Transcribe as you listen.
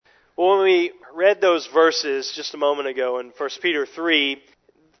Well, when we read those verses just a moment ago in 1 Peter 3,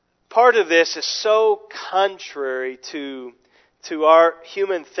 part of this is so contrary to our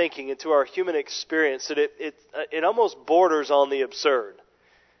human thinking and to our human experience that it almost borders on the absurd.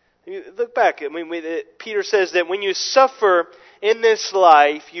 You look back. Peter says that when you suffer in this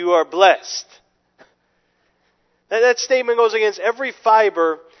life, you are blessed. That statement goes against every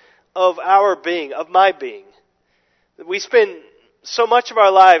fiber of our being, of my being. We spend so much of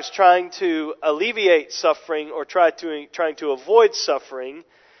our lives trying to alleviate suffering or trying to avoid suffering.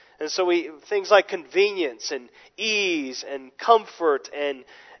 And so things like convenience and ease and comfort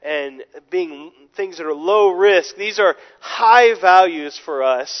and being things that are low risk, these are high values for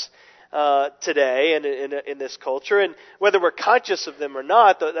us today and in this culture. And whether we're conscious of them or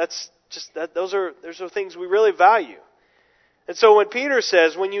not, those are things we really value. And so when Peter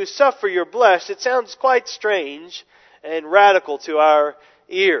says, when you suffer, you're blessed, it sounds quite strange and radical to our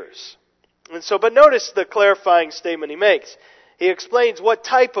ears. And so, but notice the clarifying statement he makes. He explains what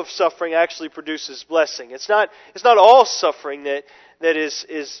type of suffering actually produces blessing. It's not all suffering that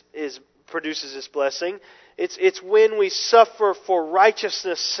produces this blessing. It's when we suffer for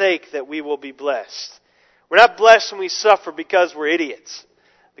righteousness' sake that we will be blessed. We're not blessed when we suffer because we're idiots,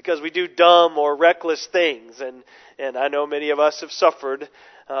 because we do dumb or reckless things. And I know many of us have suffered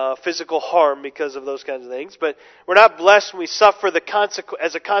physical harm because of those kinds of things. But we're not blessed when we suffer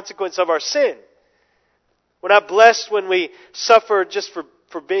as a consequence of our sin. We're not blessed when we suffer just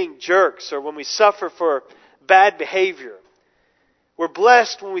for being jerks or when we suffer for bad behavior. We're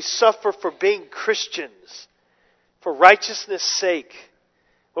blessed when we suffer for being Christians, for righteousness' sake.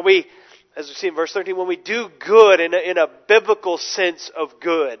 When we, as we see in verse 13, when we do good in a biblical sense of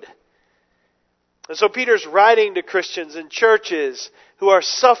good. And so Peter's writing to Christians in churches who are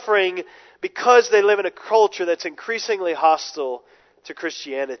suffering because they live in a culture that's increasingly hostile to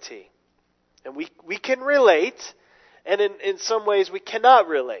Christianity. And we can relate, and in some ways we cannot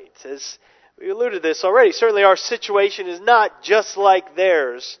relate. As we alluded to this already, certainly our situation is not just like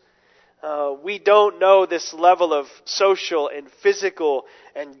theirs. We don't know this level of social and physical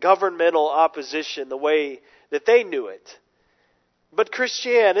and governmental opposition the way that they knew it. But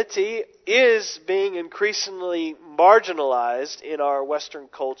Christianity is being increasingly marginalized in our Western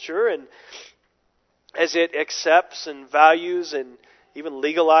culture, and as it accepts and values and even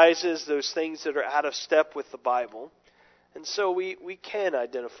legalizes those things that are out of step with the Bible. And so we can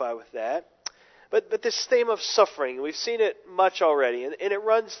identify with that. But this theme of suffering, we've seen it much already, and it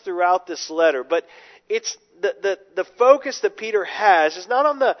runs throughout this letter. But it's the focus that Peter has is not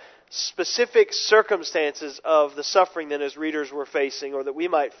on the specific circumstances of the suffering that his readers were facing or that we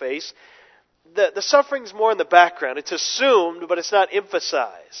might face. The suffering's more in the background. It's assumed, but it's not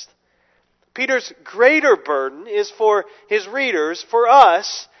emphasized. Peter's greater burden is for his readers, for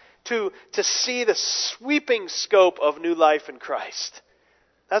us, to see the sweeping scope of new life in Christ.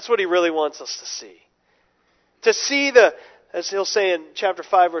 That's what he really wants us to see. To see as he'll say in chapter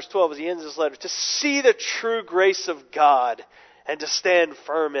 5, verse 12, as he ends his letter, to see the true grace of God and to stand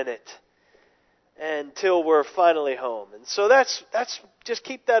firm in it until we're finally home. And so that's just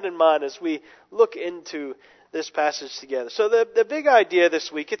keep that in mind as we look into this passage together. So the big idea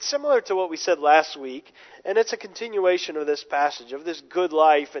this week, it's similar to what we said last week, and it's a continuation of this passage, of this good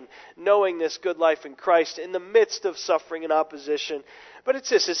life and knowing this good life in Christ in the midst of suffering and opposition. But it's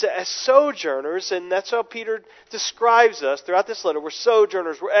this, it's as sojourners, and that's how Peter describes us throughout this letter. We're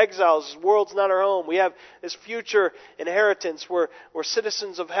sojourners, we're exiles, this world's not our home. We have this future inheritance, we're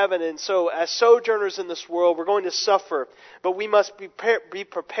citizens of heaven, and so as sojourners in this world, we're going to suffer. But we must be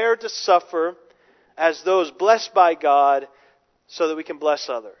prepared to suffer as those blessed by God so that we can bless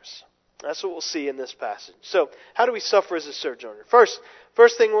others. That's what we'll see in this passage. So, how do we suffer as a sojourner? First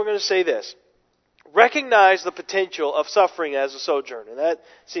thing we're going to say this. Recognize the potential of suffering as a sojourner. That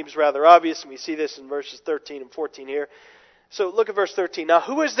seems rather obvious, and we see this in verses 13 and 14 here. So look at verse 13. Now,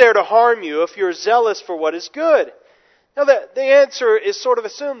 who is there to harm you if you're zealous for what is good? Now, the answer is sort of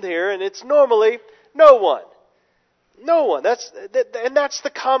assumed here, and it's normally no one. No one. That's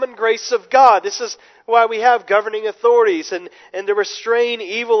the common grace of God. This is why we have governing authorities and to restrain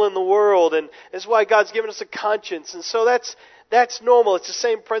evil in the world. And it's why God's given us a conscience. And so that's normal. It's the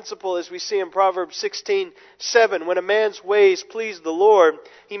same principle as we see in Proverbs 16:7. When a man's ways please the Lord,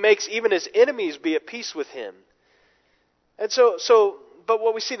 he makes even his enemies be at peace with him. And but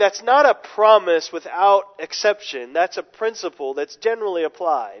what we see, that's not a promise without exception. That's a principle that's generally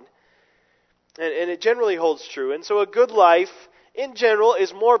applied. And it generally holds true. And so a good life, in general,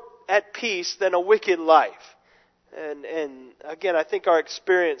 is more at peace than a wicked life. And again, I think our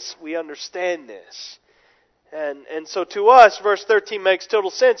experience, we understand this. And so to us, verse 13 makes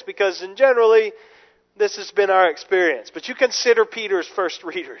total sense because generally this has been our experience. But you consider Peter's first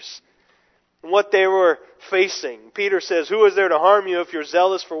readers and what they were facing. Peter says, "Who is there to harm you if you're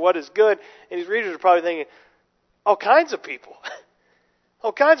zealous for what is good?" And his readers are probably thinking, all kinds of people.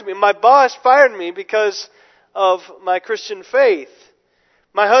 All kinds of people. My boss fired me because of my Christian faith.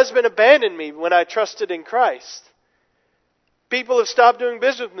 My husband abandoned me when I trusted in Christ. People have stopped doing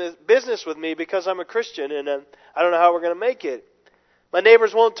business with me because I'm a Christian, and I don't know how we're going to make it. My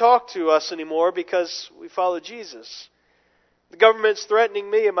neighbors won't talk to us anymore because we follow Jesus. The government's threatening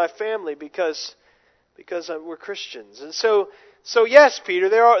me and my family because we're Christians. And so yes, Peter,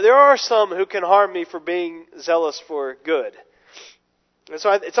 there are some who can harm me for being zealous for good. And so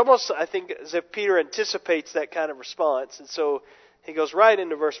it's almost, I think, as if Peter anticipates that kind of response. And so he goes right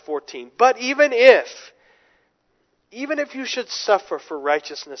into verse 14. But even if you should suffer for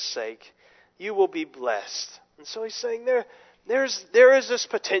righteousness' sake, you will be blessed. And so he's saying there is this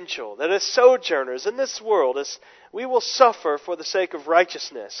potential that as sojourners in this world, as we will suffer for the sake of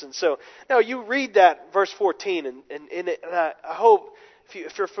righteousness. And so now you read that verse 14, and I hope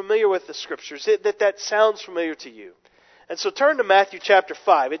if you're familiar with the Scriptures, that sounds familiar to you. And so turn to Matthew chapter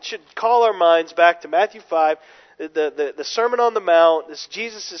 5. It should call our minds back to Matthew 5, the Sermon on the Mount. This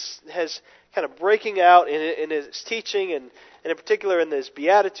Jesus has kind of breaking out in his teaching, and in particular in his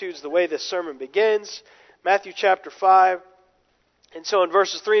Beatitudes, the way this sermon begins. Matthew chapter 5. And so in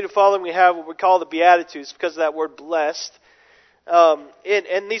verses 3 to following, we have what we call the Beatitudes because of that word blessed.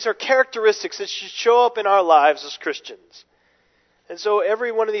 And these are characteristics that should show up in our lives as Christians. And so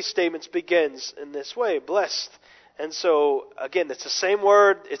every one of these statements begins in this way, blessed. And so, again, it's the same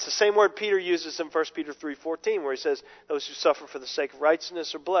word. It's the same word Peter uses in 1 Peter 3:14, where he says, "Those who suffer for the sake of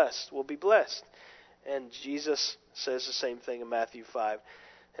righteousness are blessed, will be blessed." And Jesus says the same thing in Matthew 5.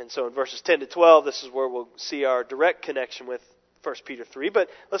 And so in verses 10 to 12, this is where we'll see our direct connection with 1 Peter 3. But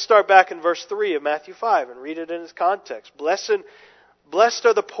let's start back in verse 3 of Matthew 5 and read it in its context. Blessed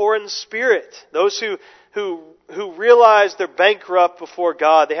are the poor in spirit, those who realize they're bankrupt before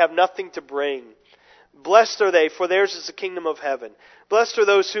God. They have nothing to bring. Blessed are they, for theirs is the kingdom of heaven. Blessed are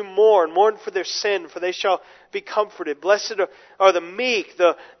those who mourn for their sin, for they shall be comforted. Blessed are the meek,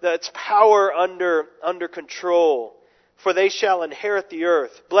 its power under control, for they shall inherit the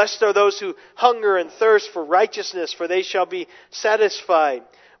earth. Blessed are those who hunger and thirst for righteousness, for they shall be satisfied.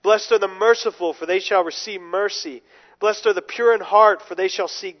 Blessed are the merciful, for they shall receive mercy. Blessed are the pure in heart, for they shall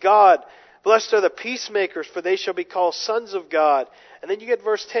see God. Blessed are the peacemakers, for they shall be called sons of God. And then you get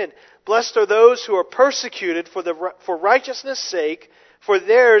verse 10. Blessed are those who are persecuted for righteousness' sake, for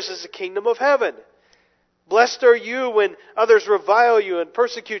theirs is the kingdom of heaven. Blessed are you when others revile you and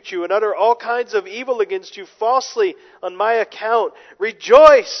persecute you and utter all kinds of evil against you falsely on my account.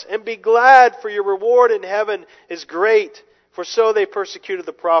 Rejoice and be glad, for your reward in heaven is great, for so they persecuted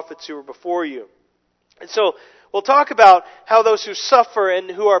the prophets who were before you. And so we'll talk about how those who suffer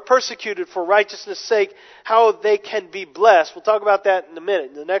and who are persecuted for righteousness' sake, how they can be blessed. We'll talk about that in a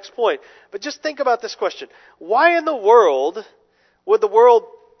minute, in the next point. But just think about this question. Why in the world would the world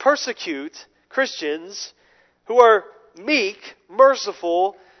persecute Christians who are meek,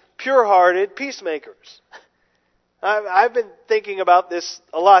 merciful, pure-hearted peacemakers? I've been thinking about this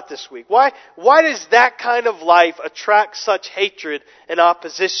a lot this week. Why does that kind of life attract such hatred and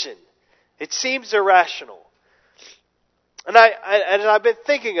opposition? It seems irrational. And I've been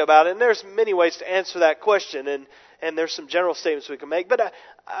thinking about it, and there's many ways to answer that question, and there's some general statements we can make. But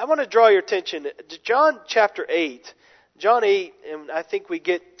I want to draw your attention to John chapter 8. John 8, and I think we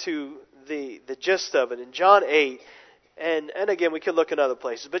get to the gist of it in John 8. And again, we could look in other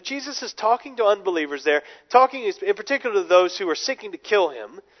places. But Jesus is talking to unbelievers there, talking in particular to those who are seeking to kill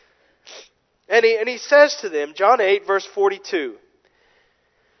Him. And he says to them, John 8, verse 42,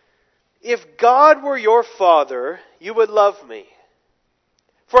 "If God were your Father, you would love me.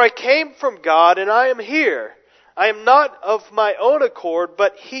 For I came from God and I am here. I am not of my own accord,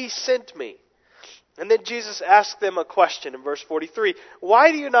 but He sent me." And then Jesus asked them a question in verse 43.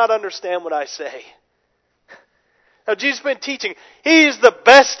 "Why do you not understand what I say?" Now Jesus has been teaching. He is the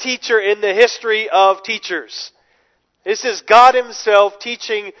best teacher in the history of teachers. This is God Himself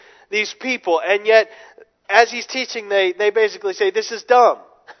teaching these people. And yet, as He's teaching, they basically say, "This is dumb.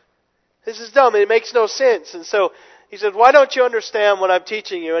 This is dumb. It makes no sense." And so He said, "Why don't you understand what I'm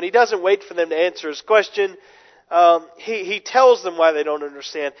teaching you?" And He doesn't wait for them to answer His question. He tells them why they don't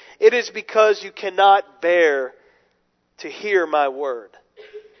understand. "It is because you cannot bear to hear my word."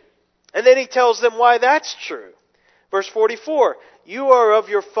 And then He tells them why that's true. Verse 44, "You are of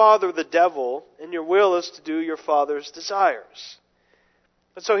your father the devil, and your will is to do your father's desires."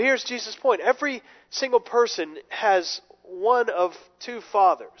 And so here's Jesus' point. Every single person has one of two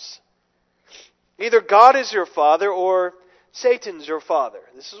fathers. Either God is your father or Satan's your father.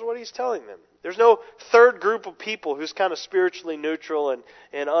 This is what he's telling them. There's no third group of people who's kind of spiritually neutral and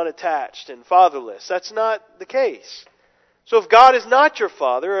unattached and fatherless. That's not the case. So if God is not your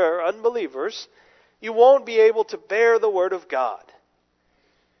father, or unbelievers, you won't be able to bear the Word of God.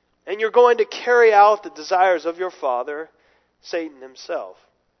 And you're going to carry out the desires of your father, Satan himself.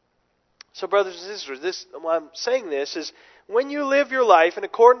 So brothers and sisters, why I'm saying this is, when you live your life in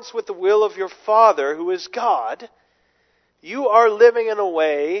accordance with the will of your Father, who is God, you are living in a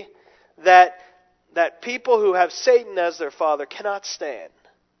way that people who have Satan as their father cannot stand.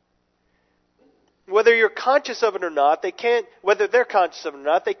 Whether you're conscious of it or not, whether they're conscious of it or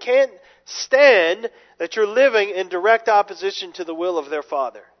not, they can't stand that you're living in direct opposition to the will of their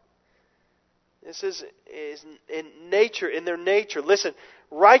Father. This is in their nature. Listen,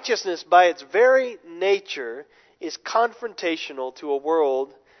 righteousness by its very nature is confrontational to a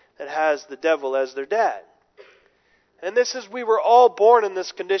world that has the devil as their dad. And we were all born in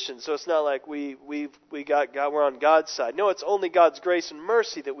this condition, so it's not like we're on God's side. No, it's only God's grace and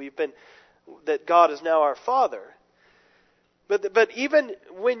mercy that God is now our Father. But even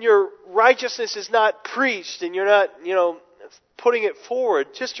when your righteousness is not preached and you're not, putting it forward,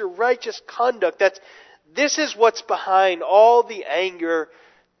 just your righteous conduct, this is what's behind all the anger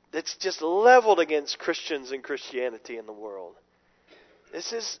that's just leveled against Christians and Christianity in the world.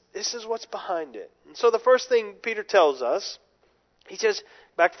 This is what's behind it. And so the first thing Peter tells us, he says,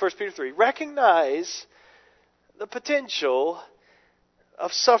 back to 1 Peter 3, recognize the potential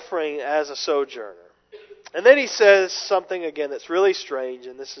of suffering as a sojourner. And then he says something again that's really strange,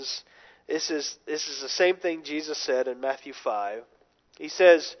 and this is the same thing Jesus said in Matthew 5. He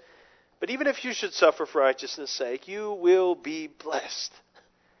says, but even if you should suffer for righteousness' sake, you will be blessed.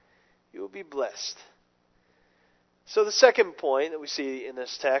 You will be blessed. So the second point that we see in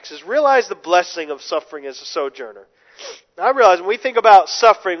this text is realize the blessing of suffering as a sojourner. Now I realize when we think about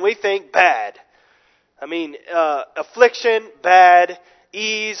suffering, we think bad. Affliction, bad.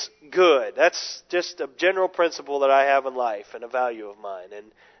 Ease, good. That's just a general principle that I have in life and a value of mine, and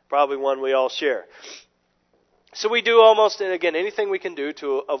probably one we all share. So we do anything we can do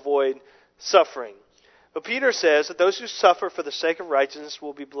to avoid suffering. But Peter says that those who suffer for the sake of righteousness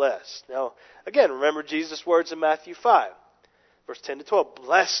will be blessed. Now, again, remember Jesus' words in Matthew 5, verse 10 to 12.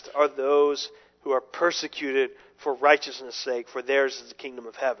 Blessed are those who are persecuted for righteousness' sake, for theirs is the kingdom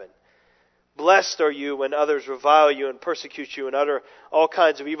of heaven. Blessed are you when others revile you and persecute you and utter all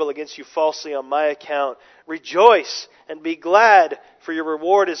kinds of evil against you falsely on my account. Rejoice and be glad, for your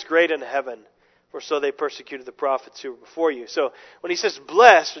reward is great in heaven. For so they persecuted the prophets who were before you. So when he says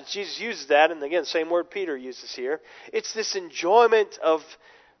blessed, when Jesus uses that, and again, same word Peter uses here, it's this enjoyment of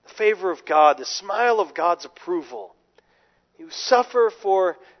the favor of God, the smile of God's approval. You suffer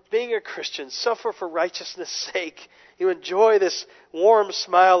for being a Christian, suffer for righteousness' sake. You enjoy this warm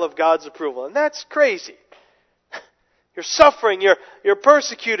smile of God's approval. And that's crazy. You're suffering, you're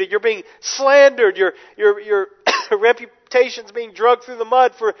persecuted, you're being slandered, your reputation's being dragged through the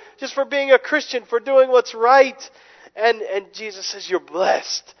mud for being a Christian, for doing what's right. And Jesus says you're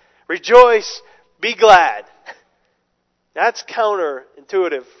blessed. Rejoice, be glad. That's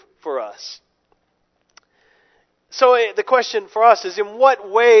counterintuitive for us. So the question for us is, in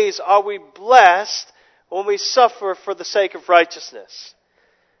what ways are we blessed when we suffer for the sake of righteousness?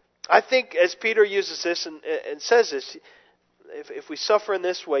 I think as Peter uses this and says this, if we suffer in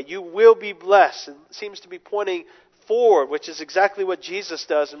this way, you will be blessed. And it seems to be pointing forward, which is exactly what Jesus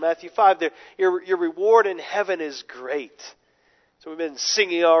does in Matthew 5. Your reward in heaven is great. So we've been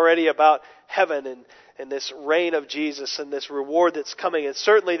singing already about heaven and this reign of Jesus and this reward that's coming. And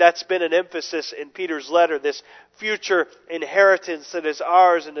certainly that's been an emphasis in Peter's letter, this future inheritance that is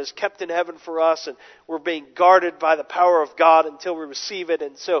ours and is kept in heaven for us. And we're being guarded by the power of God until we receive it.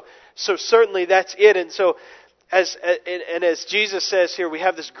 And so certainly that's it. And so as Jesus says here, we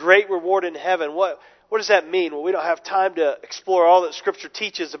have this great reward in heaven. What does that mean? Well, we don't have time to explore all that Scripture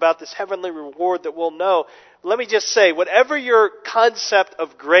teaches about this heavenly reward that we'll know. Let me just say, whatever your concept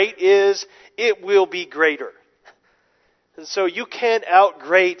of great is, it will be greater. And so you can't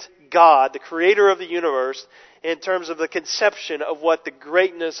outgrade God, the creator of the universe, in terms of the conception of what the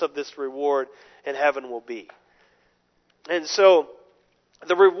greatness of this reward in heaven will be. And so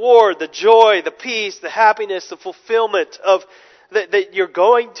the reward, the joy, the peace, the happiness, the fulfillment of that you're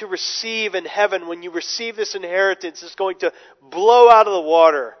going to receive in heaven when you receive this inheritance is going to blow out of the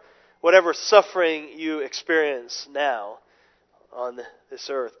water whatever suffering you experience now on this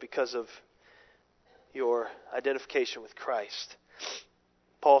earth because of your identification with Christ.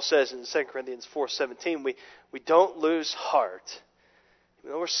 Paul says in 2 Corinthians 4:17, we don't lose heart.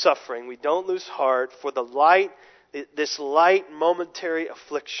 Even though we're suffering, we don't lose heart, for this light momentary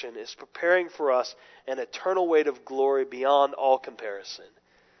affliction is preparing for us an eternal weight of glory beyond all comparison.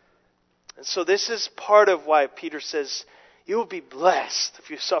 And so this is part of why Peter says, you will be blessed if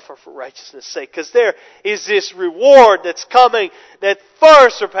you suffer for righteousness' sake. Because there is this reward that's coming that far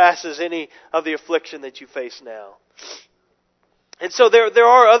surpasses any of the affliction that you face now. And so there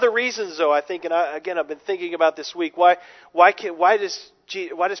are other reasons, though, I think, and I've been thinking about this week. Why does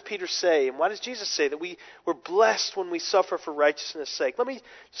Peter say, and why does Jesus say that we're blessed when we suffer for righteousness' sake? Let me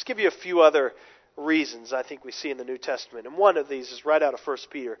just give you a few other reasons I think we see in the New Testament. And one of these is right out of 1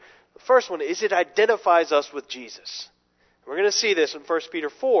 Peter. The first one is it identifies us with Jesus. We're going to see this in 1 Peter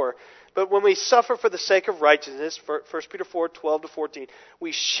 4. But when we suffer for the sake of righteousness, 1 Peter 4, 12 to 14,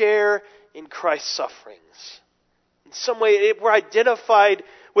 we share in Christ's sufferings. In some way, we're identified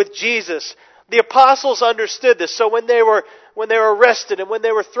with Jesus. The apostles understood this. So when they were arrested and when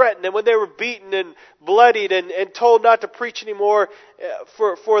they were threatened and when they were beaten and bloodied and told not to preach anymore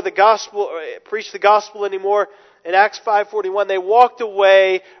for the gospel, preach the gospel anymore, in Acts 5:41, they walked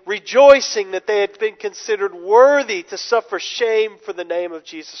away rejoicing that they had been considered worthy to suffer shame for the name of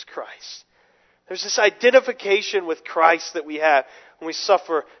Jesus Christ. There's this identification with Christ that we have when we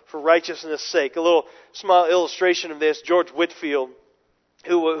suffer for righteousness' sake. A little small illustration of this: George Whitefield,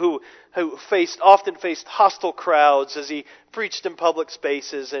 who often faced hostile crowds as he preached in public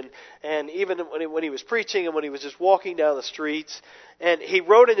spaces, and even when he was preaching and when he was just walking down the streets. And he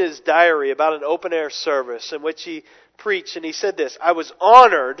wrote in his diary about an open-air service in which he preached, and he said this: I was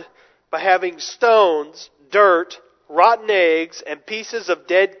honored by having stones, dirt, rotten eggs, and pieces of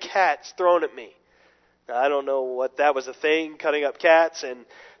dead cats thrown at me. Now, I don't know what that was a thing, cutting up cats and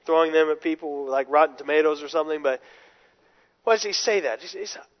throwing them at people like rotten tomatoes or something, but why does he say that? He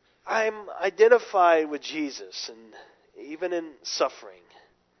says, I'm identified with Jesus, and even in suffering,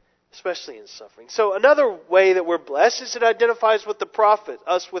 especially in suffering. So another way that we're blessed is it identifies with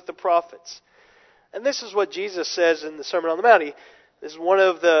us with the prophets. And this is what Jesus says in the Sermon on the Mount. This is one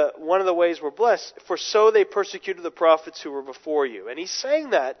of the ways we're blessed. For so they persecuted the prophets who were before you. And he's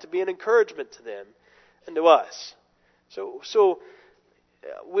saying that to be an encouragement to them and to us. So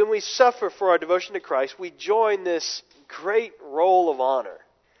when we suffer for our devotion to Christ, we join this great roll of honor.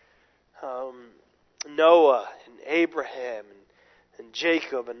 Noah and Abraham and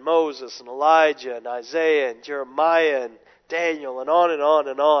Jacob and Moses and Elijah and Isaiah and Jeremiah and Daniel and on and on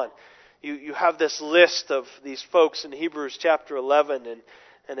and on. You have this list of these folks in Hebrews chapter 11,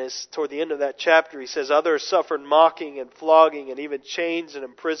 and as toward the end of that chapter he says, others suffered mocking and flogging and even chains and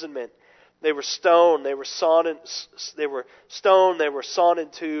imprisonment. They were stoned, they were sawn in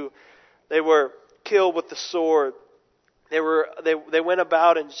two, they were killed with the sword. They went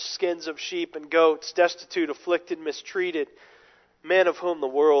about in skins of sheep and goats, destitute, afflicted, mistreated, men of whom the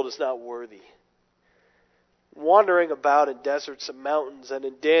world is not worthy. Wandering about in deserts and mountains and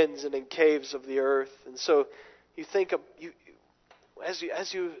in dens and in caves of the earth. And so you think of as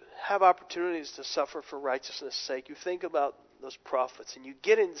you have opportunities to suffer for righteousness' sake, you think about those prophets and you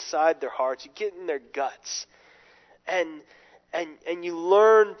get inside their hearts, you get in their guts, and you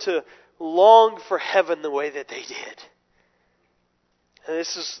learn to long for heaven the way that they did. And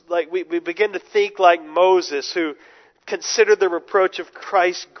this is like we begin to think like Moses, who considered the reproach of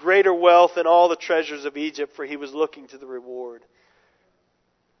Christ greater wealth than all the treasures of Egypt, for he was looking to the reward.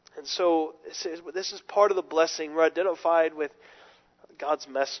 And so this is part of the blessing. We're identified with God's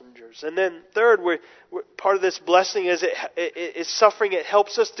messengers. And then third, we're part of this blessing is suffering. It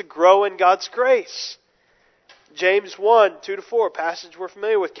helps us to grow in God's grace. James 1, 2-4, a passage we're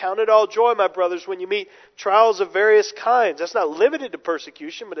familiar with. Count it all joy, my brothers, when you meet trials of various kinds. That's not limited to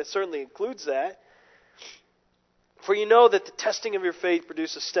persecution, but it certainly includes that. For you know that the testing of your faith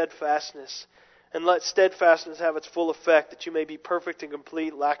produces steadfastness. And let steadfastness have its full effect, that you may be perfect and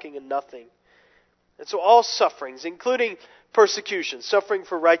complete, lacking in nothing. And so all sufferings, including persecution, suffering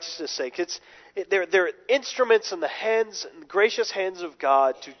for righteousness' sake, they're instruments in the hands, in the gracious hands of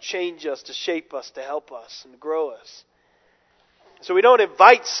God to change us, to shape us, to help us, and to grow us. So we don't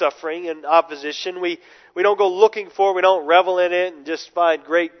invite suffering and opposition. We don't go looking for it. We don't revel in it and just find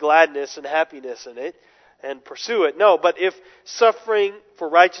great gladness and happiness in it and pursue it. No, but if suffering for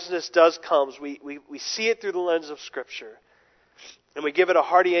righteousness does come, we see it through the lens of Scripture. And we give it a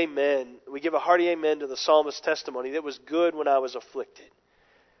hearty amen. We give a hearty amen to the psalmist's testimony. It was good when I was afflicted,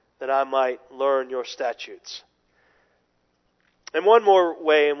 that I might learn your statutes. And one more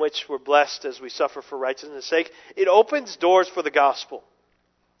way in which we're blessed as we suffer for righteousness' sake, it opens doors for the gospel.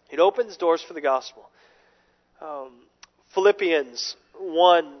 It opens doors for the gospel. Philippians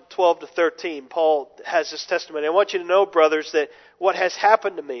 1:12-13, Paul has this testimony. I want you to know, brothers, that what has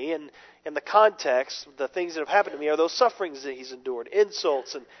happened to me, and in the context, the things that have happened to me are those sufferings that he's endured,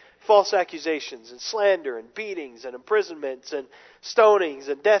 insults and false accusations and slander and beatings and imprisonments and stonings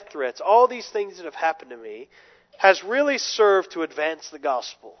and death threats. All these things that have happened to me has really served to advance the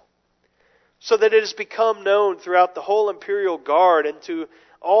gospel, so that it has become known throughout the whole imperial guard and to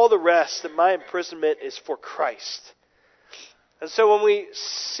all the rest that my imprisonment is for Christ. And so when we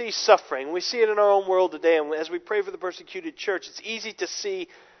see suffering, we see it in our own world today, and as we pray for the persecuted church, it's easy to see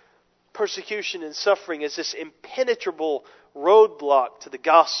persecution and suffering as this impenetrable roadblock to the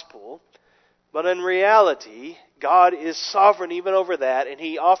gospel. But in reality, God is sovereign even over that, and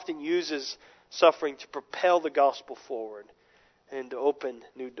He often uses suffering to propel the gospel forward and to open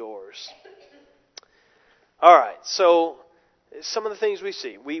new doors. Alright, so some of the things we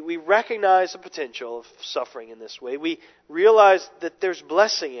see. We recognize the potential of suffering in this way. We realize that there's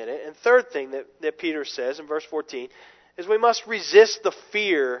blessing in it. And third thing that Peter says in verse 14 is we must resist the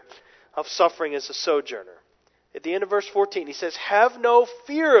fear of suffering as a sojourner. At the end of verse 14, he says, "Have no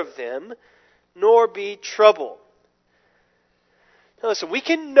fear of them, nor be troubled." Now listen, we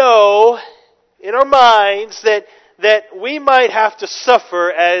can know in our minds that we might have to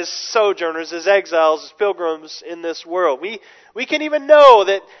suffer as sojourners, as exiles, as pilgrims in this world. We can even know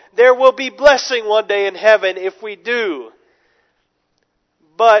that there will be blessing one day in heaven if we do.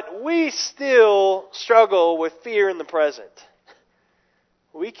 But we still struggle with fear in the present.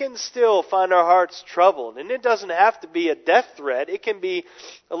 We can still find our hearts troubled. And it doesn't have to be a death threat. It can be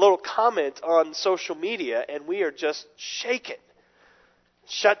a little comment on social media and we are just shaken,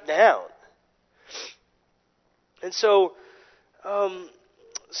 shut down. And so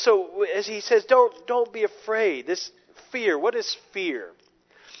as he says, don't be afraid. This fear, what is fear?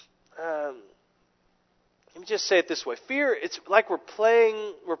 Let me just say it this way. Fear, it's like we're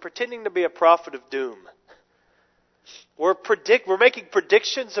pretending to be a prophet of doom. We're making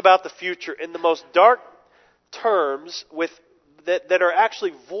predictions about the future in the most dark terms that are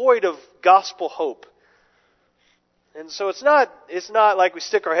actually void of gospel hope. And so it's not like we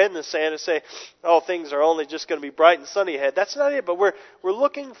stick our head in the sand and say, "Oh, things are only just going to be bright and sunny ahead." That's not it. But we're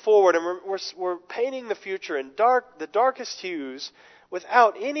looking forward and we're painting the future in the darkest hues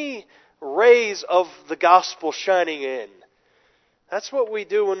without any rays of the gospel shining in. That's what we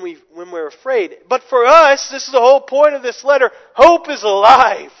do when we're afraid. But for us, this is the whole point of this letter. Hope is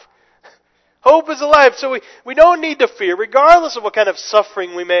alive. Hope is alive. So we don't need to fear, regardless of what kind of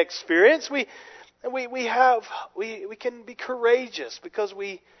suffering we may experience. We can be courageous because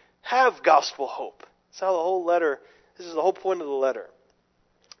we have gospel hope. That's how the whole letter, this is the whole point of the letter.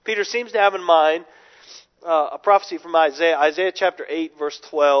 Peter seems to have in mind a prophecy from Isaiah. Isaiah chapter 8 verse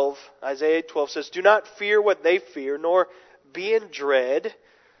 12. Isaiah 8:12 says, "Do not fear what they fear, nor be in dread."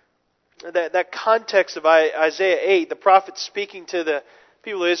 That context of Isaiah 8, the prophet speaking to the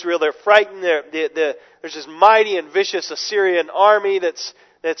people of Israel, they're frightened. There's this mighty and vicious Assyrian army that's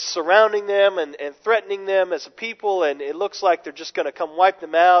surrounding them and threatening them as a people, and it looks like they're just going to come wipe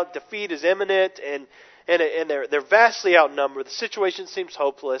them out. Defeat is imminent, and they're vastly outnumbered. The situation seems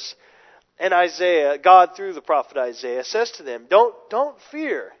hopeless. And Isaiah, God through the prophet Isaiah, says to them, Don't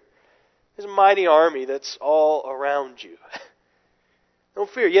fear. There's a mighty army that's all around you. Don't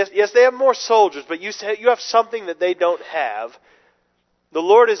fear. Yes, they have more soldiers, but you have something that they don't have. The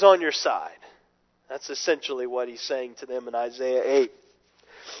Lord is on your side. That's essentially what he's saying to them in Isaiah 8.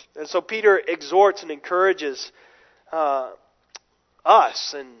 And so Peter exhorts and encourages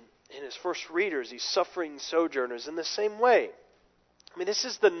us and his first readers, these suffering sojourners, in the same way. I mean, this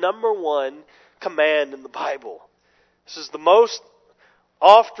is the number one command in the Bible. This is the most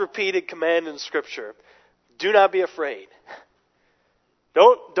oft-repeated command in Scripture. Do not be afraid.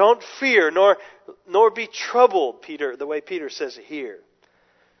 Don't fear, nor be troubled, Peter, the way Peter says it here.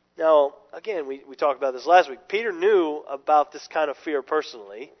 Now, again, we talked about this last week. Peter knew about this kind of fear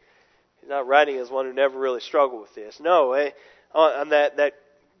personally. He's not writing as one who never really struggled with this. No, on that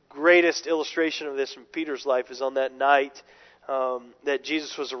greatest illustration of this in Peter's life is on that night that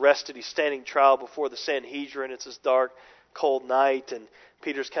Jesus was arrested. He's standing trial before the Sanhedrin. It's this dark, cold night, and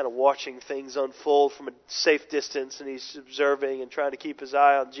Peter's kind of watching things unfold from a safe distance, and he's observing and trying to keep his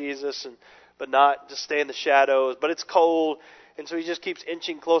eye on Jesus, but not just stay in the shadows. But it's cold, and so he just keeps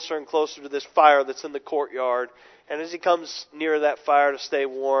inching closer and closer to this fire that's in the courtyard. And as he comes near that fire to stay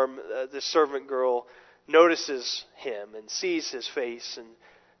warm, this servant girl notices him and sees his face,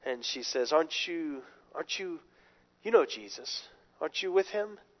 and she says, Aren't you, you know Jesus, aren't you with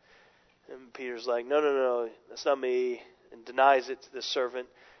him? And Peter's like, No, that's not me, and denies it to the servant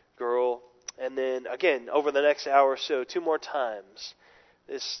girl. And then again, over the next hour or so, 2 more times,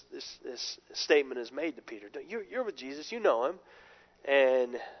 this statement is made to Peter. You're with Jesus, you know him.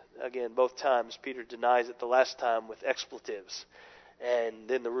 And again, both times Peter denies it, the last time with expletives. And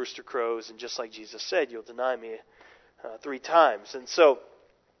then the rooster crows, and just like Jesus said, you'll deny me 3 times. And so,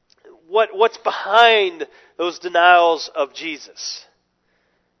 what's behind those denials of Jesus?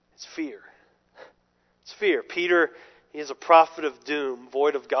 It's fear. It's fear. Peter is a prophet of doom,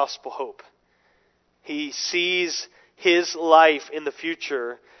 void of gospel hope. He sees his life in the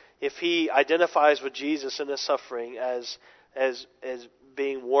future, if he identifies with Jesus in his suffering, as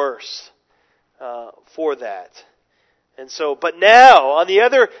being worse for that. And so, but now, on the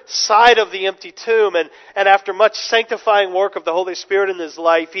other side of the empty tomb, and after much sanctifying work of the Holy Spirit in his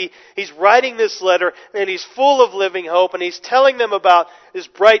life, he's writing this letter, and he's full of living hope, and he's telling them about this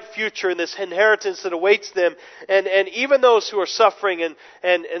bright future and this inheritance that awaits them. And even those who are suffering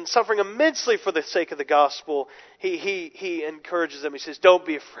and suffering immensely for the sake of the gospel, he encourages them. He says, don't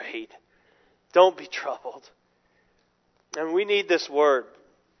be afraid. Don't be troubled. And we need this word,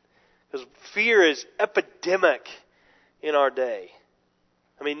 because fear is epidemic in our day.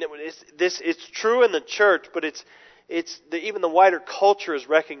 I mean, it's true in the church, but even the wider culture is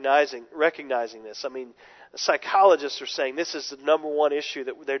recognizing this. I mean, psychologists are saying this is the number one issue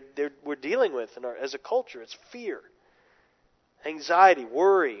that we're dealing with as a culture. It's fear, anxiety,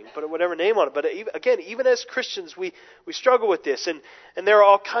 worry, put whatever name on it. But even as Christians, we struggle with this, and there are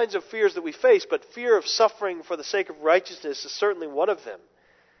all kinds of fears that we face. But fear of suffering for the sake of righteousness is certainly one of them.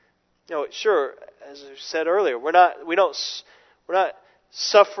 Sure, as I said earlier, we're not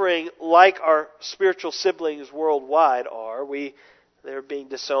suffering like our spiritual siblings worldwide are. They're being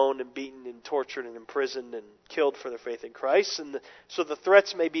disowned and beaten and tortured and imprisoned and killed for their faith in Christ. And so the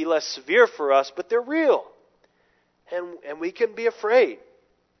threats may be less severe for us, but they're real. And we can be afraid.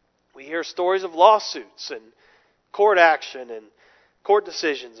 We hear stories of lawsuits and court action and court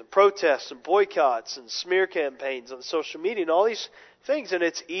decisions and protests and boycotts and smear campaigns on social media and all these things. And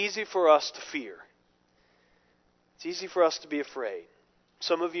it's easy for us to fear. It's easy for us to be afraid.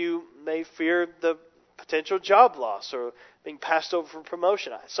 Some of you may fear the potential job loss or being passed over for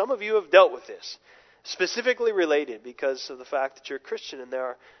promotion. Some of you have dealt with this, specifically related because of the fact that you're a Christian and there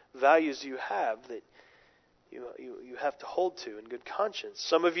are values you have that you have to hold to in good conscience.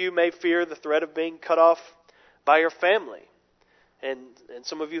 Some of you may fear the threat of being cut off by your family. And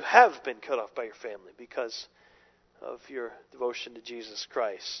some of you have been cut off by your family because of your devotion to Jesus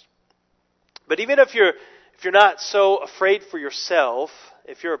Christ. But even if you're not so afraid for yourself,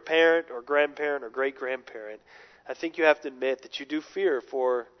 if you're a parent or grandparent or great-grandparent, I think you have to admit that you do fear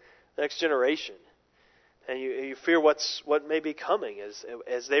for the next generation. And you fear what may be coming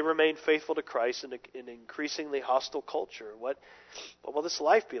as they remain faithful to Christ in an increasingly hostile culture. What will this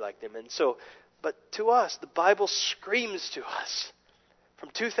life be like them? And so, but to us, the Bible screams to us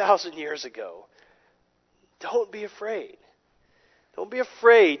from 2,000 years ago, don't be afraid. Don't be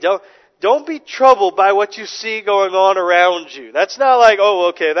afraid. Don't be troubled by what you see going on around you. That's not like, oh,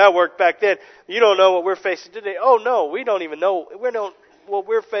 okay, that worked back then. You don't know what we're facing today. Oh, no, we don't even know. What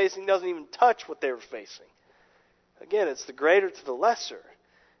we're facing doesn't even touch what they were facing. Again, it's the greater to the lesser.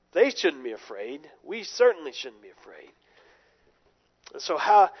 They shouldn't be afraid. We certainly shouldn't be afraid.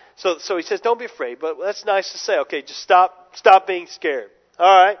 So he says, don't be afraid. But that's nice to say. Okay, just stop being scared.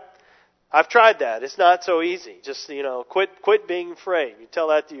 All right. I've tried that. It's not so easy. Just, quit being afraid. You tell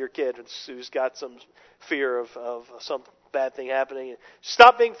that to your kid who's got some fear of some bad thing happening.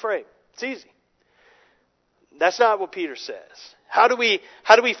 Stop being afraid. It's easy. That's not what Peter says. How do we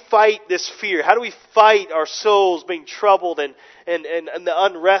fight this fear? How do we fight our souls being troubled and the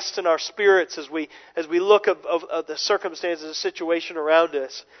unrest in our spirits as we look of the circumstances, the situation around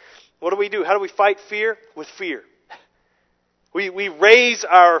us? What do? How do we fight fear? With fear. We raise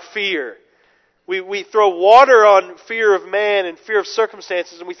our fear. We throw water on fear of man and fear of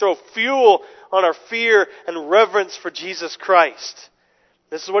circumstances, and we throw fuel on our fear and reverence for Jesus Christ.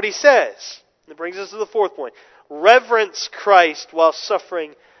 This is what he says. It brings us to the fourth point. Reverence Christ while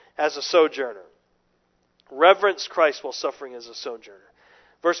suffering as a sojourner. Reverence Christ while suffering as a sojourner.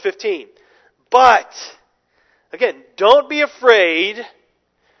 Verse 15. But, again, don't be afraid,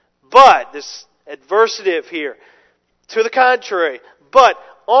 but, this adversative here, to the contrary, but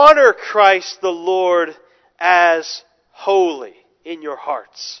honor Christ the Lord as holy in your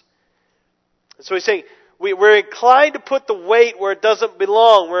hearts. And so he's saying, we're inclined to put the weight where it doesn't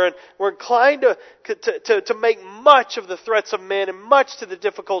belong. We're inclined to make much of the threats of men and much to the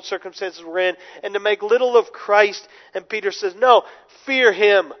difficult circumstances we're in, and to make little of Christ. And Peter says, no, fear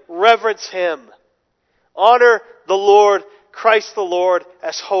Him, reverence Him. Honor the Lord, Christ the Lord,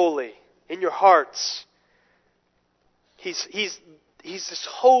 as holy in your hearts. He's He's this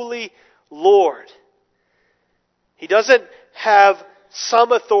holy Lord. He doesn't have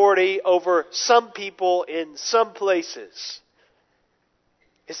some authority over some people in some places.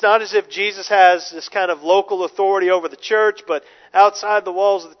 It's not as if Jesus has this kind of local authority over the church, but outside the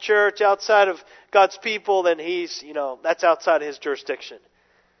walls of the church, outside of God's people, then that's outside His jurisdiction.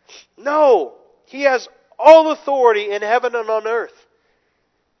 No! He has all authority in heaven and on earth.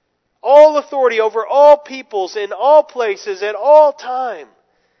 All authority over all peoples, in all places, at all time.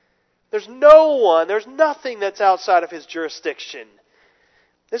 There's nothing that's outside of His jurisdiction.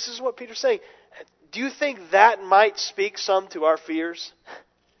 This is what Peter's saying. Do you think that might speak some to our fears?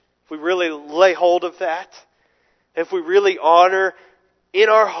 If we really lay hold of that? If we really honor in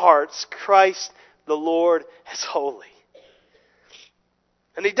our hearts Christ the Lord as holy?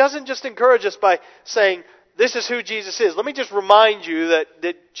 And He doesn't just encourage us by saying, this is who Jesus is. Let me just remind you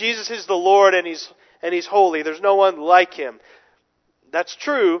that Jesus is the Lord and He's holy. There's no one like Him. That's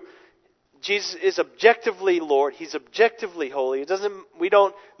true. Jesus is objectively Lord. He's objectively holy. We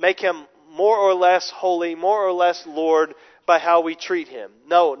don't make Him more or less holy, more or less Lord by how we treat Him.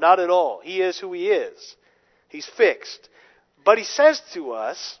 No, not at all. He is who He is. He's fixed. But He says to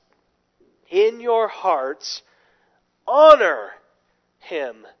us, in your hearts, honor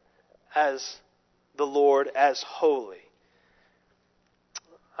Him as the Lord, as holy.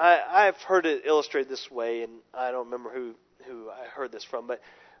 I've heard it illustrated this way, and I don't remember who I heard this from, but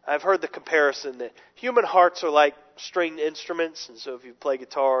I've heard the comparison that human hearts are like stringed instruments, and so if you play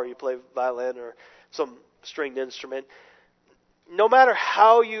guitar or you play violin or some stringed instrument, no matter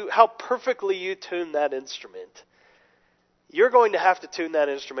how perfectly you tune that instrument, you're going to have to tune that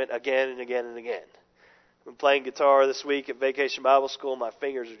instrument again and again and again. I've been playing guitar this week at Vacation Bible School. My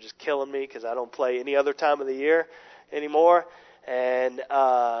fingers are just killing me because I don't play any other time of the year anymore. And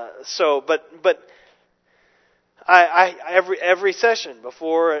every session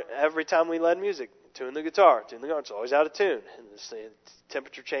before every time we led music, tune the guitar. It's always out of tune, and the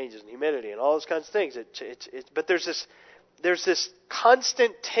temperature changes and humidity and all those kinds of things. But there's this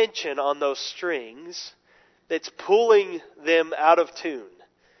constant tension on those strings that's pulling them out of tune,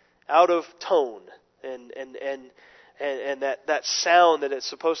 out of tone, and that sound that it's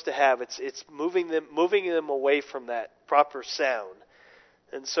supposed to have. It's moving them away from that proper sound.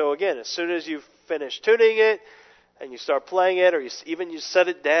 And so again, as soon as you finish tuning it and you start playing it, or you set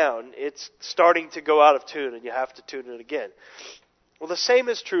it down, it's starting to go out of tune, and you have to tune it again. Well, the same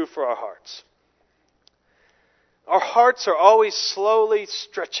is true for our hearts. Our hearts are always slowly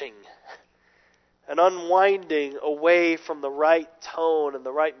stretching and unwinding away from the right tone and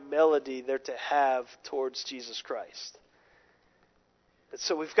the right melody they're to have towards Jesus Christ. And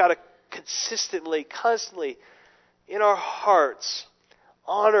so we've got to constantly, in our hearts,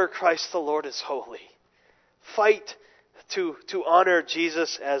 honor Christ the Lord as holy. Fight to honor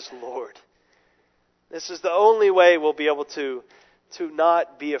Jesus as Lord. This is the only way we'll be able to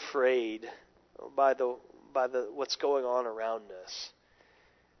not be afraid by what's going on around us.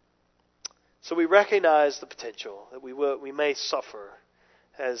 So we recognize the potential that we may suffer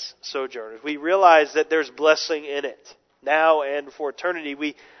as sojourners. We realize that there's blessing in it now and for eternity.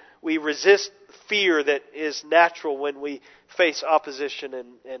 We resist fear that is natural when we face opposition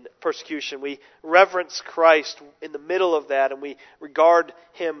and persecution. We reverence Christ in the middle of that, and we regard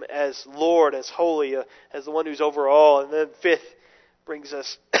Him as Lord, as holy, as the one who's over all. And then fifth brings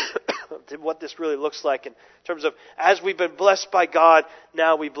us to what this really looks like in terms of, as we've been blessed by God,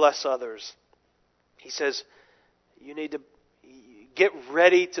 now we bless others. He says, you need to get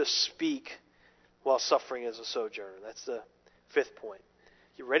ready to speak while suffering as a sojourner. That's the fifth point.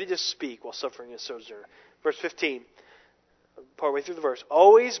 You're ready to speak while suffering as a sojourner. Verse 15, partway through the verse.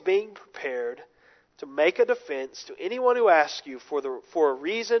 Always being prepared to make a defense to anyone who asks you for a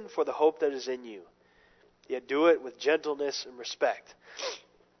reason for the hope that is in you. Yet do it with gentleness and respect.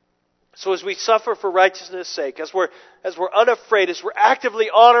 So as we suffer for righteousness' sake, as we're unafraid, as we're actively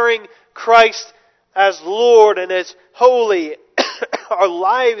honoring Christ as Lord and as holy, our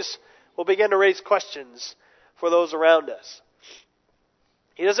lives will begin to raise questions for those around us.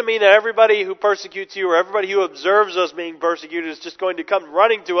 He doesn't mean that everybody who persecutes you or everybody who observes us being persecuted is just going to come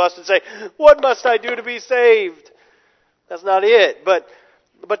running to us and say, what must I do to be saved? That's not it. But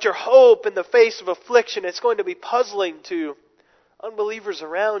your hope in the face of affliction, it's going to be puzzling to unbelievers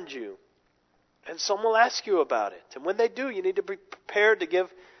around you. And some will ask you about it. And when they do, you need to be prepared to give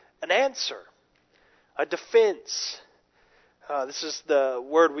an answer, a defense. This is the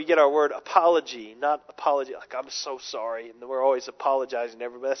word, we get our word apology, not apology, like I'm so sorry, and we're always apologizing to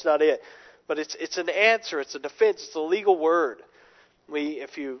everybody. That's not it. But it's an answer, it's a defense, it's a legal word.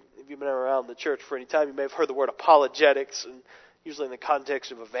 If you've been around the church for any time, you may have heard the word apologetics, and usually in the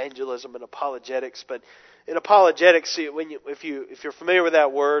context of evangelism and apologetics. But in apologetics, if you're familiar with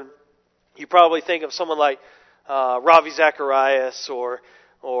that word, you probably think of someone like Ravi Zacharias or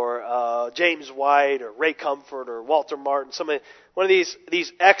James White or Ray Comfort or Walter Martin, one of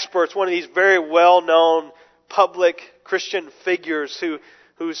these experts, one of these very well-known public Christian figures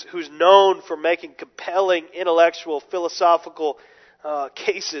who's known for making compelling intellectual, philosophical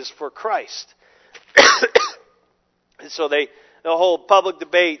cases for Christ. And so they'll hold public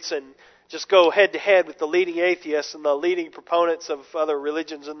debates and just go head to head with the leading atheists and the leading proponents of other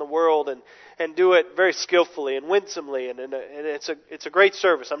religions in the world, and do it very skillfully and winsomely, and it's a great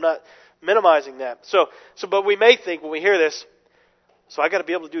service. I'm not minimizing that. But we may think when we hear this, so I got to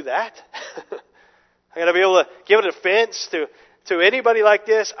be able to do that. I got to be able to give an offense to anybody like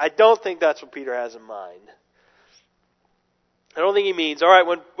this. I don't think that's what Peter has in mind. I don't think he means, all right,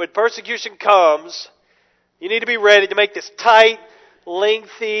 when persecution comes, you need to be ready to make this tight,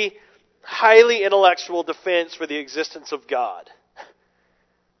 lengthy, highly intellectual defense for the existence of God.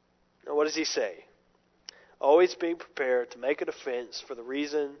 Now, what does he say? Always being prepared to make a defense for the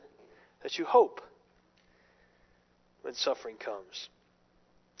reason that you hope when suffering comes.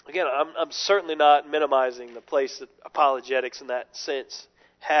 Again, I'm certainly not minimizing the place that apologetics in that sense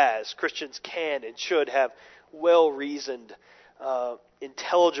has. Christians can and should have well-reasoned,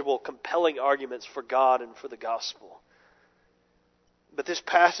 intelligible, compelling arguments for God and for the gospel. But this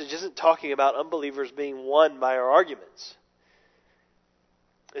passage isn't talking about unbelievers being won by our arguments.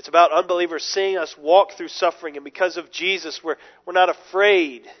 It's about unbelievers seeing us walk through suffering, and because of Jesus, we're not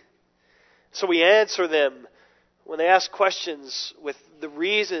afraid. So we answer them when they ask questions with the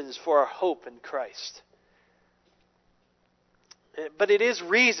reasons for our hope in Christ. But it is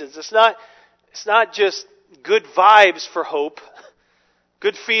reasons. It's not just good vibes for hope,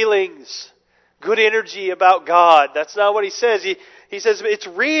 good feelings, good energy about God. That's not what he says. He says it's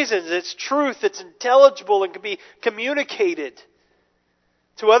reasons, it's truth, it's intelligible and can be communicated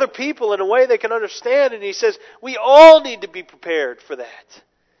to other people in a way they can understand. And he says we all need to be prepared for that.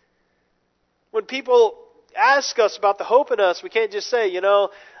 When people ask us about the hope in us, we can't just say, I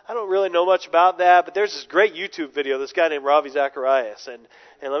don't really know much about that, but there's this great YouTube video, this guy named Ravi Zacharias, and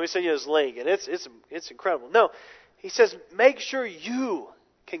let me send you his link, and it's incredible. No, he says make sure you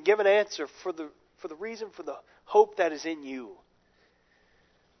can give an answer for the reason for the hope that is in you.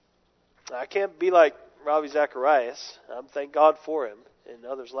 I can't be like Ravi Zacharias. Thank God for him and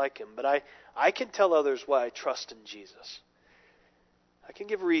others like him. But I can tell others why I trust in Jesus. I can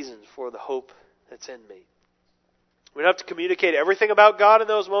give reasons for the hope that's in me. We don't have to communicate everything about God in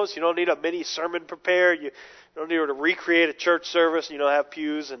those moments. You don't need a mini sermon prepared. You don't need to recreate a church service. Have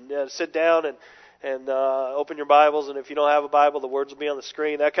pews and sit down and open your Bibles. And if you don't have a Bible, the words will be on the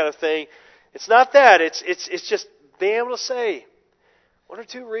screen. That kind of thing. It's not that. It's just being able to say one or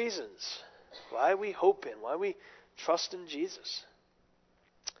two reasons why we hope in, why we trust in Jesus.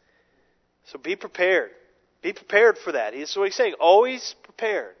 So be prepared. Be prepared for that. That's what he's saying. Always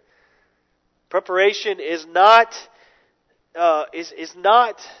prepared. Preparation does not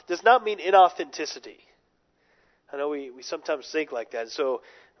mean inauthenticity. I know we sometimes think like that. So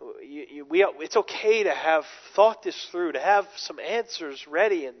it's okay to have thought this through, to have some answers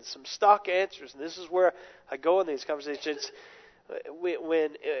ready and some stock answers. And this is where I go in these conversations.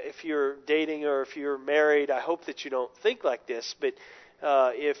 If you're dating or if you're married, I hope that you don't think like this. But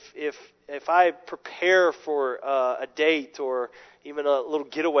if I prepare for a date or even a little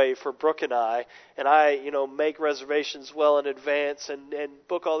getaway for Brooke and I make reservations well in advance and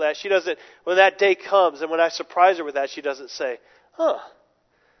book all that, she doesn't. When that day comes and when I surprise her with that, she doesn't say,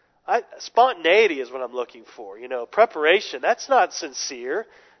 spontaneity is what I'm looking for. Preparation. That's not sincere.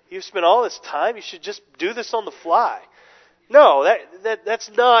 You've spent all this time. You should just do this on the fly. No,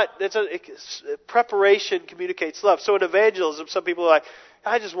 preparation communicates love. So in evangelism, some people are like,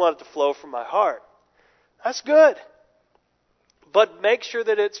 I just want it to flow from my heart. That's good. But make sure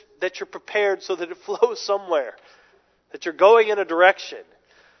that you're prepared so that it flows somewhere. That you're going in a direction.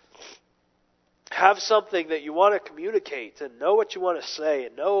 Have something that you want to communicate and know what you want to say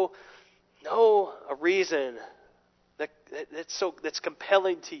and know a reason that's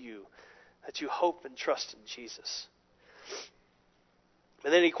compelling to you, that you hope and trust in Jesus.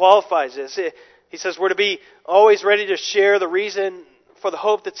 And then he qualifies this. He says we're to be always ready to share the reason for the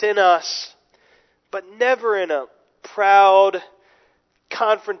hope that's in us, but never in a proud,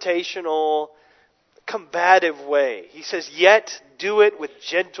 confrontational, combative way. He says, yet do it with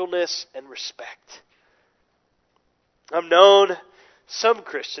gentleness and respect. I've known some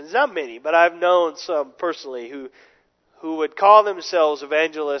Christians, not many, but I've known some personally who would call themselves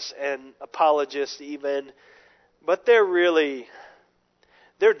evangelists and apologists even, But they're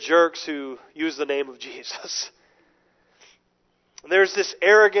jerks who use the name of Jesus. There's this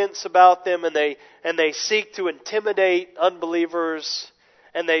arrogance about them, and they seek to intimidate unbelievers.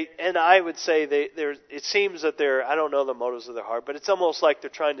 And I would say it seems that I don't know the motives of their heart, but it's almost like they're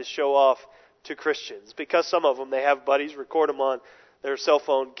trying to show off to Christians. Because some of them, they have buddies, record them on their cell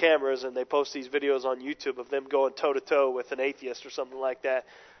phone cameras, and they post these videos on YouTube of them going toe-to-toe with an atheist or something like that.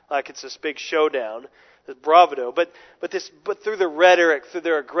 Like it's this big showdown, this bravado. But through the rhetoric, through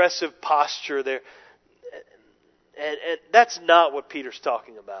their aggressive posture, and that's not what Peter's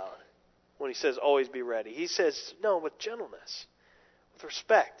talking about when he says always be ready. He says, no, with gentleness, with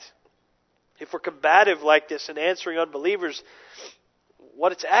respect. If we're combative like this and answering unbelievers,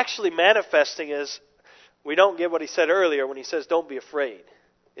 what it's actually manifesting is we don't get what he said earlier when he says don't be afraid.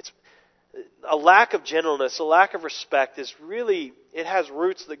 It's a lack of gentleness, a lack of respect is really, it has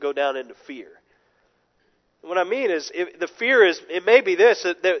roots that go down into fear. What I mean is, the fear is, it may be this,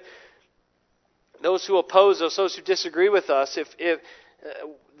 that those who oppose us, those who disagree with us,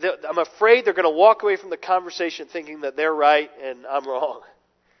 I'm afraid they're going to walk away from the conversation thinking that they're right and I'm wrong.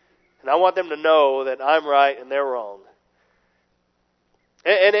 And I want them to know that I'm right and they're wrong.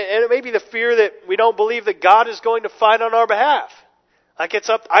 And it may be the fear that we don't believe that God is going to fight on our behalf. Like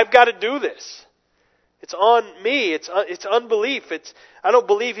I've got to do this. It's on me. It's unbelief. I don't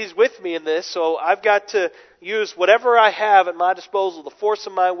believe He's with me in this, so I've got to use whatever I have at my disposal, the force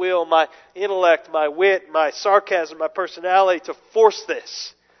of my will, my intellect, my wit, my sarcasm, my personality to force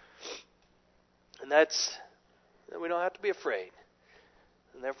this. And we don't have to be afraid.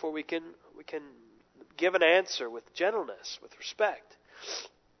 And therefore we can give an answer with gentleness, with respect.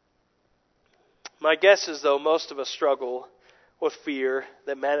 My guess is, though, most of us struggle with fear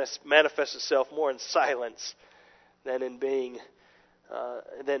that manifests itself more in silence than in being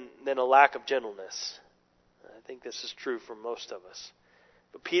than a lack of gentleness. I think this is true for most of us.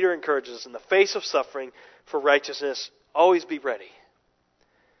 But Peter encourages us, in the face of suffering for righteousness, always be ready.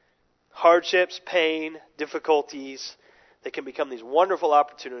 Hardships, pain, difficulties, they can become these wonderful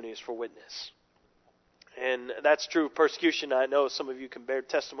opportunities for witness. And that's true of persecution. I know some of you can bear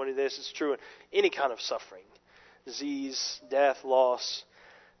testimony to this. It's true in any kind of suffering. Disease, death, loss.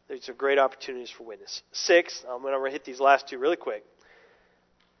 These are great opportunities for witness. Sixth, I'm going to hit these last two really quick.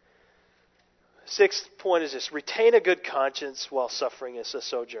 Sixth point is this: retain a good conscience while suffering as a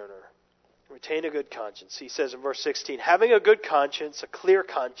sojourner. Retain a good conscience. He says in verse 16, having a good conscience, a clear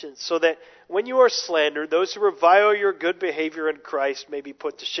conscience, so that when you are slandered, those who revile your good behavior in Christ may be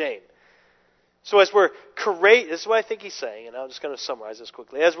put to shame. So as we're courageous, this is what I think he's saying, and I'm just going to summarize this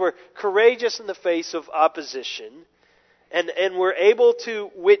quickly. As we're courageous in the face of opposition, and we're able to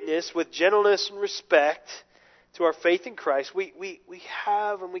witness with gentleness and respect to our faith in Christ, we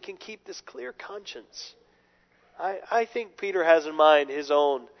have and we can keep this clear conscience. I think Peter has in mind his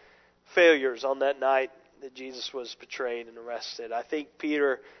own failures on that night that Jesus was betrayed and arrested. I think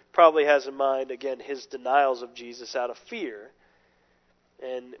Peter probably has in mind, again, his denials of Jesus out of fear.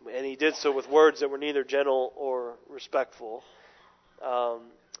 And he did so with words that were neither gentle or respectful. By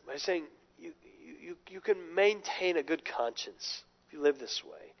saying you can maintain a good conscience if you live this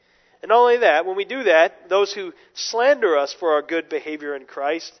way. And not only that, when we do that, those who slander us for our good behavior in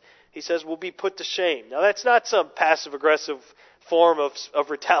Christ, he says, will be put to shame. Now that's not some passive-aggressive form of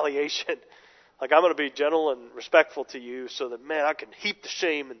retaliation. Like, I'm going to be gentle and respectful to you so that, man, I can heap the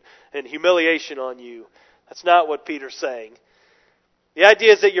shame and humiliation on you. That's not what Peter's saying. The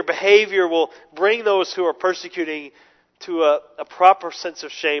idea is that your behavior will bring those who are persecuting to a proper sense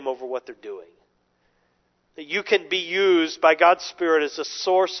of shame over what they're doing. That you can be used by God's Spirit as a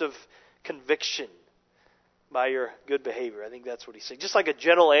source of conviction by your good behavior. I think that's what he's saying. Just like a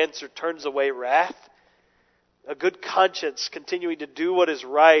gentle answer turns away wrath, a good conscience continuing to do what is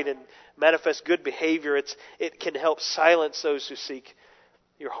right and manifest good behavior, it can help silence those who seek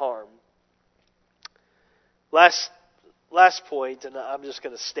your harm. Last point, and I'm just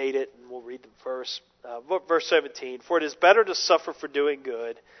going to state it, and we'll read the verse. Verse 17, for it is better to suffer for doing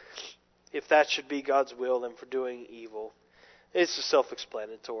good, if that should be God's will, than for doing evil. It's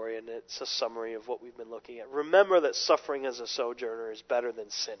self-explanatory, and it's a summary of what we've been looking at. Remember that suffering as a sojourner is better than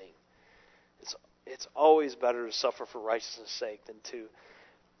sinning. It's always better to suffer for righteousness' sake than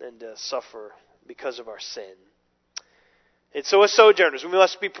to suffer because of our sin. And so as sojourners, we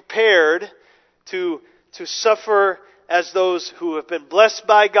must be prepared to suffer as those who have been blessed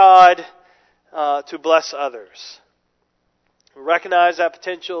by God to bless others. We recognize that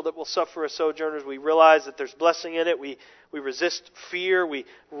potential that we'll suffer as sojourners. We realize that there's blessing in it. We resist fear. We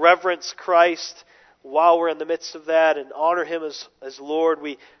reverence Christ while we're in the midst of that and honor Him as Lord.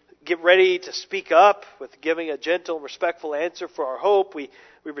 We get ready to speak up with giving a gentle and respectful answer for our hope. We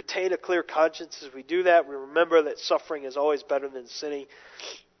retain a clear conscience as we do that. We remember that suffering is always better than sinning.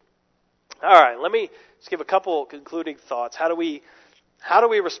 All right, let me just give a couple concluding thoughts. How do we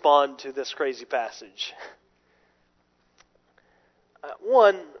respond to this crazy passage?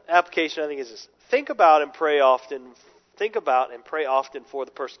 One application, I think, is this. Think about and pray often for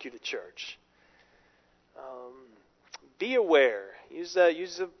the persecuted church. Be aware. Use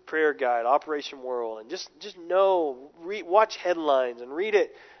the prayer guide, Operation World, and just know. Watch headlines and read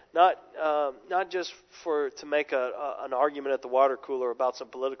it. Not just to make an argument at the water cooler about some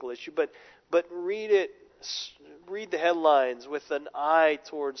political issue, but read it. Read the headlines with an eye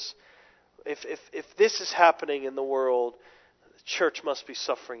towards if this is happening in the world, the church must be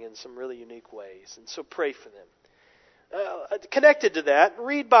suffering in some really unique ways, and so pray for them. Connected to that,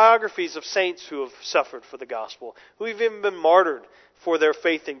 read biographies of saints who have suffered for the gospel, who have even been martyred for their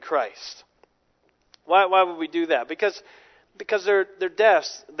faith in Christ. Why would we do that? Because their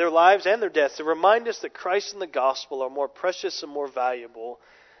deaths, their lives and their deaths, they remind us that Christ and the gospel are more precious and more valuable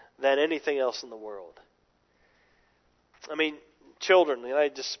than anything else in the world. I mean, children, and I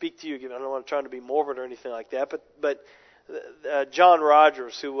just speak to you, I don't want to try to be morbid or anything like that, but John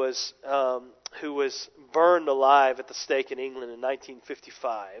Rogers, who was burned alive at the stake in England in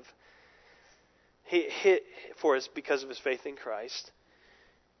 1955, because of his faith in Christ.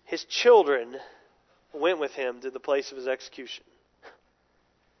 His children went with him to the place of his execution,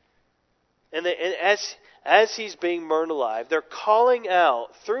 and as he's being burned alive, they're calling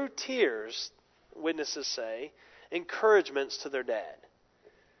out through tears, witnesses say, encouragements to their dad.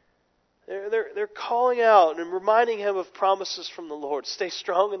 They're calling out and reminding him of promises from the Lord. Stay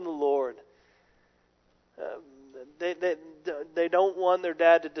strong in the Lord. They don't want their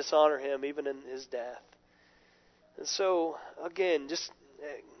dad to dishonor him even in his death. And so again, just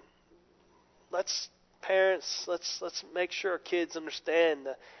let's make sure our kids understand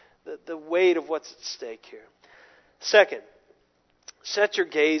the weight of what's at stake here. Second, set your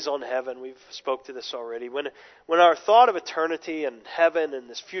gaze on heaven. We've spoke to this already. When our thought of eternity and heaven and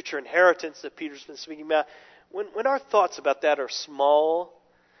this future inheritance that Peter's been speaking about, when our thoughts about that are small,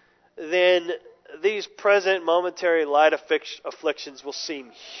 then these present momentary light afflictions will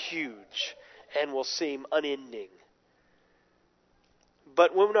seem huge and will seem unending.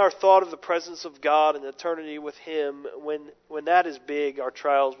 But when our thought of the presence of God and eternity with Him, when that is big, our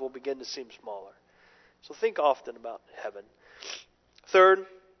trials will begin to seem smaller. So think often about heaven. Third,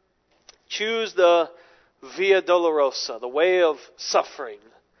 choose the Via Dolorosa, the way of suffering.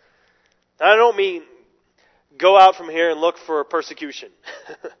 I don't mean go out from here and look for persecution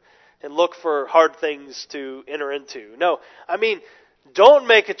and look for hard things to enter into. No, I mean don't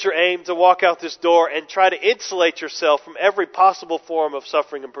make it your aim to walk out this door and try to insulate yourself from every possible form of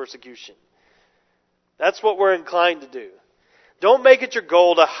suffering and persecution. That's what we're inclined to do. Don't make it your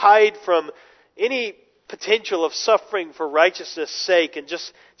goal to hide from any potential of suffering for righteousness' sake and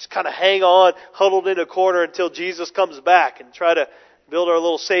just kind of hang on, huddled in a corner until Jesus comes back and try to build our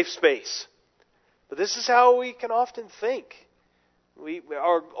little safe space. But this is how we can often think.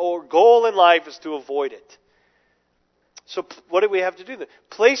 Our goal in life is to avoid it. So what do we have to do then?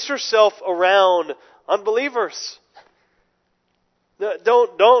 Place yourself around unbelievers.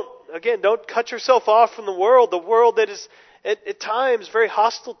 Don't cut yourself off from the world that is at times very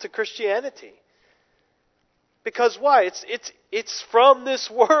hostile to Christianity. Because why? It's from this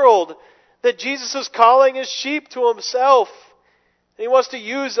world that Jesus is calling His sheep to Himself. And He wants to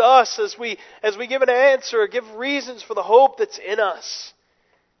use us as we give an answer, give reasons for the hope that's in us.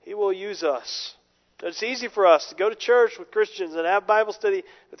 He will use us. It's easy for us to go to church with Christians and have Bible study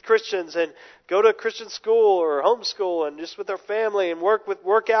with Christians and go to a Christian school or homeschool and just with our family and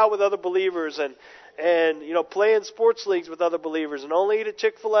work out with other believers and play in sports leagues with other believers and only eat at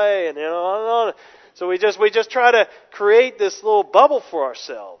Chick-fil-A and on and on. So we just try to create this little bubble for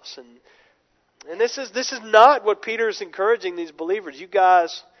ourselves. And this is not what Peter's encouraging these believers. You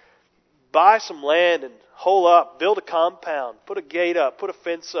guys buy some land and hole up, build a compound, put a gate up, put a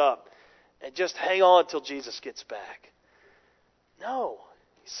fence up, and just hang on until Jesus gets back. No.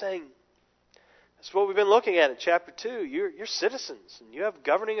 He's saying, that's what we've been looking at in chapter 2. You're citizens, and you have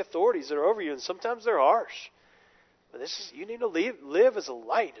governing authorities that are over you, and sometimes they're harsh. But you need to live as a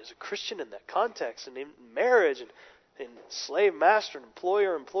light, as a Christian in that context, and in marriage, and in slave-master and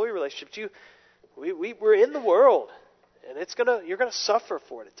employer-employee relationships. We're in the world, and you're going to suffer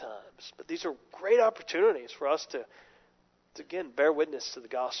for it at times. But these are great opportunities for us to again bear witness to the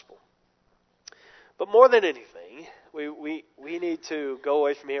gospel. But more than anything, we need to go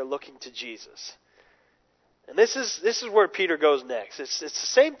away from here looking to Jesus. And this is where Peter goes next. It's the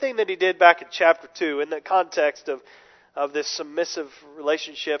same thing that he did back in chapter 2 in the context of this submissive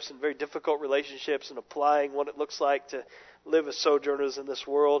relationships and very difficult relationships and applying what it looks like to live as sojourners in this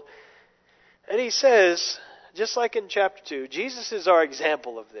world. And he says, just like in chapter 2, Jesus is our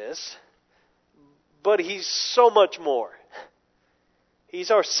example of this, but He's so much more.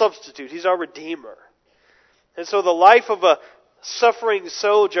 He's our substitute. He's our Redeemer. And so the life of a suffering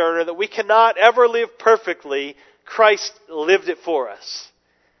sojourner that we cannot ever live perfectly, Christ lived it for us.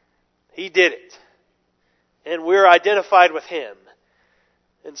 He did it. And we're identified with Him.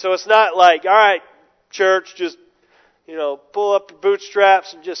 And so it's not like, all right, church, just, pull up your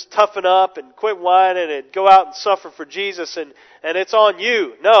bootstraps and just toughen up and quit whining and go out and suffer for Jesus and it's on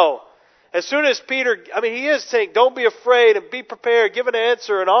you. No. As soon as Peter, he is saying, don't be afraid and be prepared, give an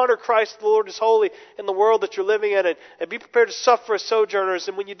answer and honor Christ the Lord is holy in the world that you're living in and be prepared to suffer as sojourners,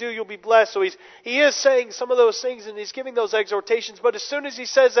 and when you do, you'll be blessed. So he is saying some of those things and he's giving those exhortations, but as soon as he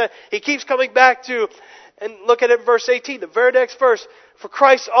says that, he keeps coming back to, and look at it in verse 18, the very next verse, for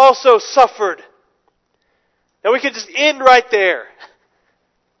Christ also suffered. Now we can just end right there.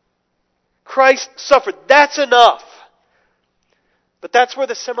 Christ suffered. That's enough. But that's where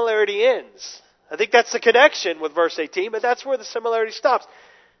the similarity ends. I think that's the connection with verse 18, but that's where the similarity stops.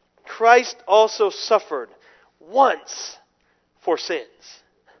 Christ also suffered once for sins.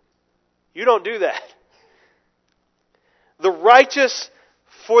 You don't do that. The righteous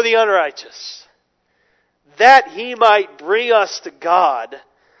for the unrighteous, that He might bring us to God,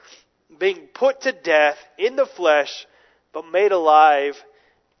 being put to death in the flesh, but made alive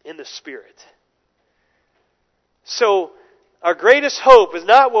in the Spirit. So, our greatest hope is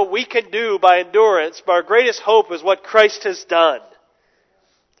not what we can do by endurance, but our greatest hope is what Christ has done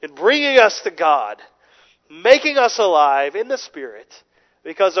in bringing us to God, making us alive in the Spirit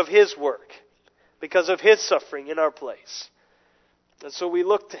because of His work, because of His suffering in our place. And so we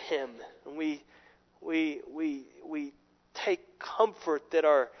look to Him and we take comfort that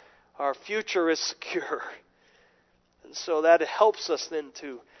our future is secure. And so that helps us then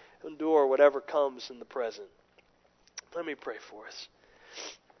to endure whatever comes in the present. Let me pray for us.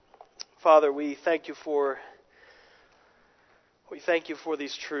 Father, we thank you for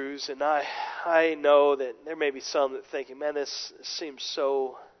these truths, and I know that there may be some that are thinking, man, this seems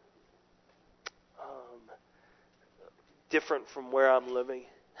so different from where I'm living.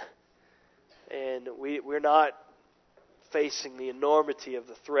 And we're not facing the enormity of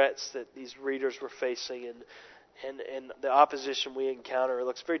the threats that these readers were facing, and the opposition we encounter. It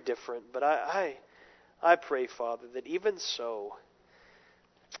looks very different, but I pray, Father, that even so,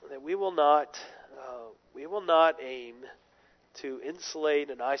 that we will not aim to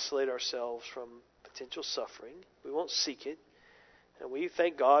insulate and isolate ourselves from potential suffering. We won't seek it. And we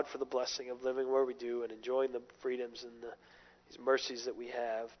thank God for the blessing of living where we do and enjoying the freedoms and these mercies that we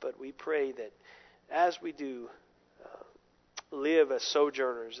have. But we pray that as we do live as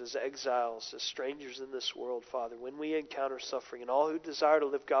sojourners, as exiles, as strangers in this world, Father, when we encounter suffering, and all who desire to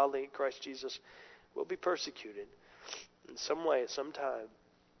live godly in Christ Jesus will be persecuted in some way at some time,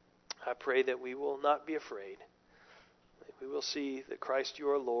 I pray that we will not be afraid. That we will see that Christ, you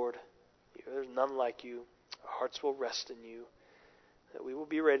are Lord. There's none like you. Our hearts will rest in you. That we will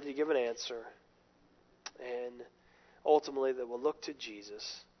be ready to give an answer. And ultimately that we'll look to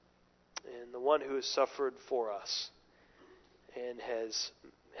Jesus and the one who has suffered for us and has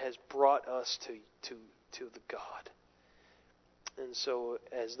brought us to the God. And so,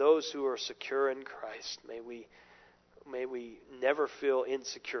 as those who are secure in Christ, may we never feel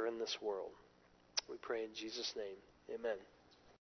insecure in this world. We pray in Jesus' name. Amen.